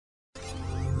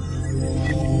Hello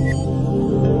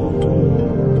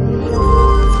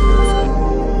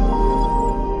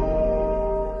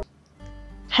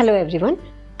everyone,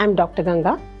 I'm Dr.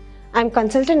 Ganga. I'm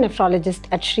consultant nephrologist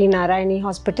at Narayanai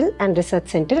Hospital and Research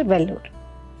Center, Vellore.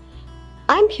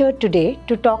 I'm here today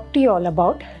to talk to you all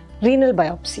about renal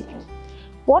biopsy.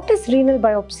 What is renal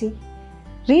biopsy?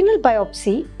 Renal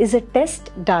biopsy is a test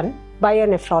done by a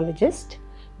nephrologist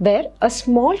where a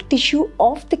small tissue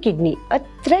of the kidney, a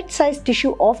thread-sized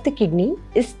tissue of the kidney,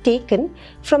 is taken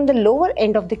from the lower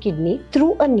end of the kidney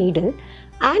through a needle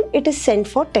and it is sent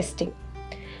for testing.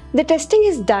 The testing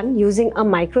is done using a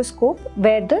microscope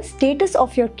where the status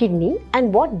of your kidney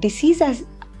and what disease has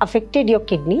affected your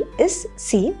kidney is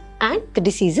seen and the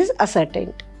disease is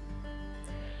ascertained.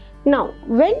 Now,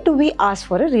 when do we ask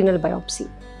for a renal biopsy?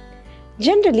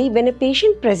 Generally, when a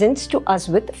patient presents to us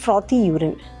with frothy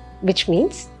urine, which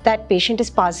means that patient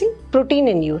is passing protein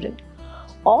in urine,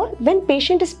 or when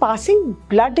patient is passing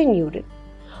blood in urine,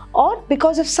 or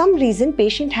because of some reason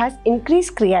patient has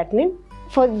increased creatinine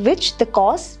for which the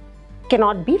cause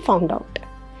cannot be found out.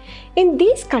 In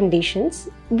these conditions,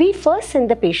 we first send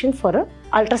the patient for an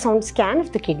ultrasound scan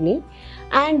of the kidney,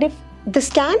 and if the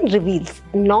scan reveals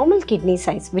normal kidney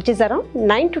size, which is around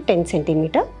 9 to 10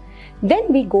 centimeter,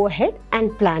 then we go ahead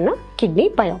and plan a kidney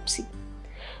biopsy.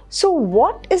 So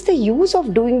what is the use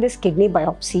of doing this kidney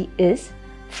biopsy is,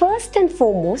 first and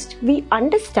foremost, we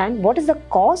understand what is the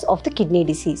cause of the kidney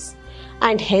disease,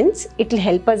 and hence it will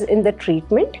help us in the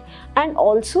treatment and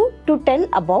also to tell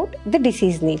about the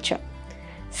disease nature.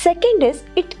 Second is,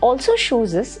 it also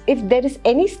shows us if there is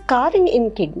any scarring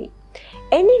in kidney.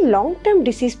 Any long-term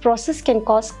disease process can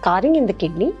cause scarring in the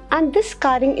kidney, and this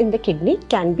scarring in the kidney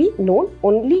can be known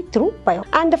only through biopsy.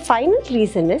 And the final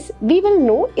reason is, we will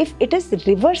know if it is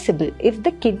reversible, if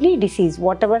the kidney disease,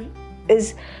 whatever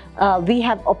is we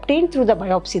have obtained through the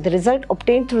biopsy, the result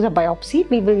obtained through the biopsy,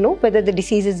 we will know whether the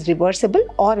disease is reversible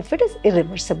or if it is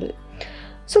irreversible.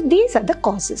 So these are the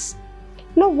causes.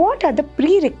 Now, what are the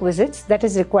prerequisites that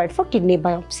is required for kidney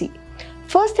biopsy?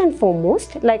 First and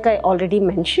foremost, like I already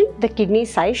mentioned, the kidney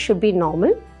size should be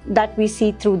normal, that we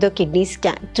see through the kidney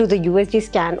scan, through the USG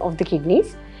scan of the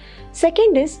kidneys.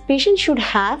 Second is, patient should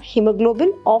have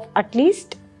hemoglobin of at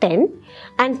least 10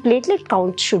 and platelet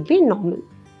count should be normal.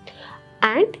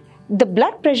 And the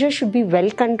blood pressure should be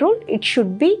well controlled. It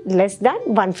should be less than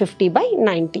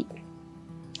 150/90.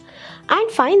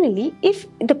 And finally, if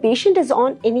the patient is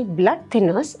on any blood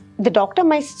thinners, the doctor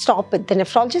might stop it, the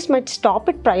nephrologist might stop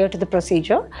it prior to the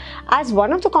procedure, as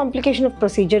one of the complications of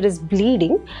procedure is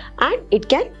bleeding and it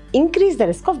can increase the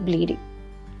risk of bleeding.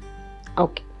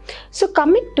 Okay, so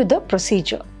coming to the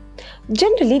procedure.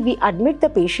 Generally, we admit the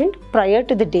patient prior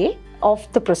to the day of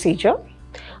the procedure.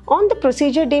 On the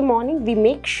procedure day morning, we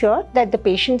make sure that the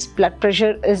patient's blood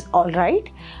pressure is alright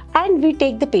and we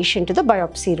take the patient to the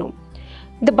biopsy room.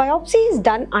 The biopsy is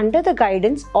done under the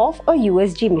guidance of a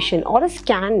USG mission or a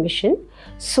scan mission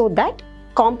so that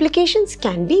complications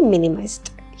can be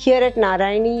minimized. Here at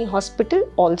Narayani Hospital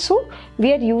also,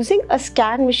 we are using a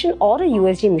scan mission or a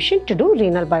USG mission to do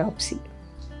renal biopsy.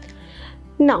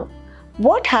 Now,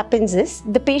 what happens is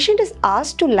the patient is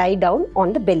asked to lie down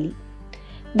on the belly.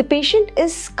 The patient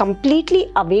is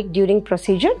completely awake during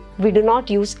procedure. We do not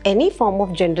use any form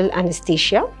of general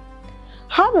anesthesia.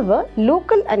 However,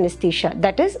 local anesthesia,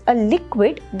 that is a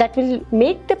liquid that will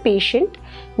make the patient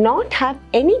not have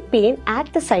any pain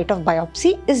at the site of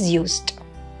biopsy, is used.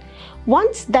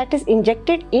 Once that is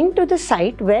injected into the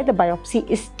site where the biopsy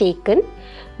is taken,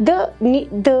 the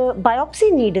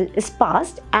biopsy needle is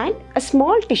passed and a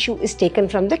small tissue is taken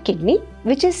from the kidney,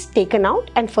 which is taken out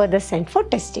and further sent for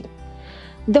testing.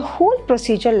 The whole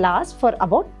procedure lasts for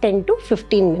about 10 to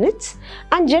 15 minutes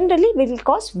and generally will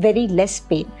cause very less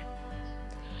pain.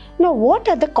 Now, what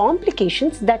are the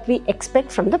complications that we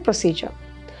expect from the procedure?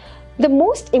 The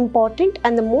most important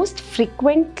and the most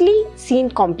frequently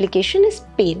seen complication is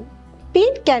pain.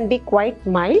 Pain can be quite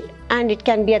mild and it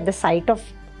can be at the site of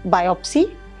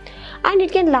biopsy and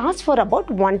it can last for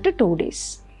about 1 to 2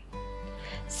 days.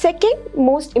 Second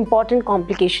most important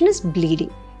complication is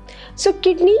bleeding. So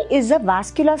kidney is a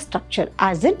vascular structure,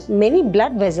 as in many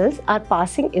blood vessels are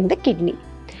passing in the kidney.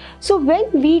 So when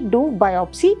we do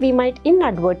biopsy, we might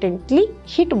inadvertently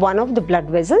hit one of the blood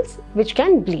vessels which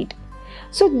can bleed.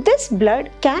 So this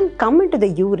blood can come into the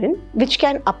urine, which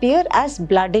can appear as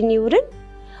blood in urine,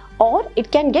 or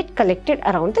it can get collected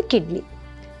around the kidney.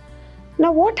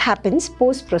 Now what happens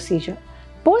post-procedure?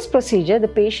 Post-procedure, the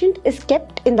patient is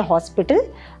kept in the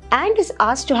hospital and is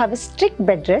asked to have a strict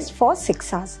bed rest for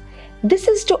 6 hours. This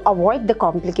is to avoid the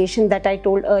complication that I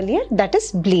told earlier, that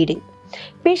is bleeding.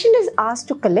 Patient is asked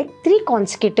to collect 3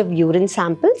 consecutive urine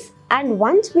samples and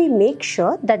once we make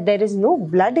sure that there is no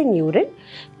blood in urine,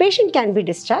 patient can be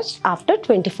discharged after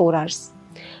 24 hours.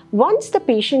 Once the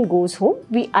patient goes home,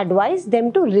 we advise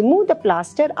them to remove the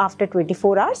plaster after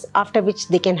 24 hours, after which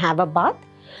they can have a bath.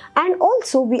 And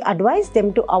also we advise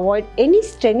them to avoid any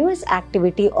strenuous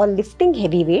activity or lifting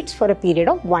heavy weights for a period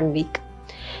of 1 week.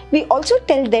 We also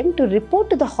tell them to report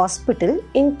to the hospital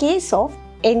in case of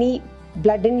any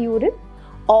blood in urine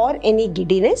or any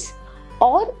giddiness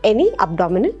or any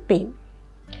abdominal pain.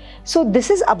 So this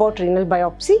is about renal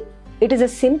biopsy. It is a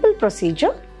simple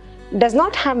procedure, does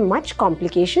not have much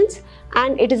complications,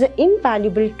 and it is an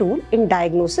invaluable tool in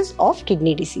diagnosis of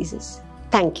kidney diseases.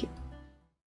 Thank you.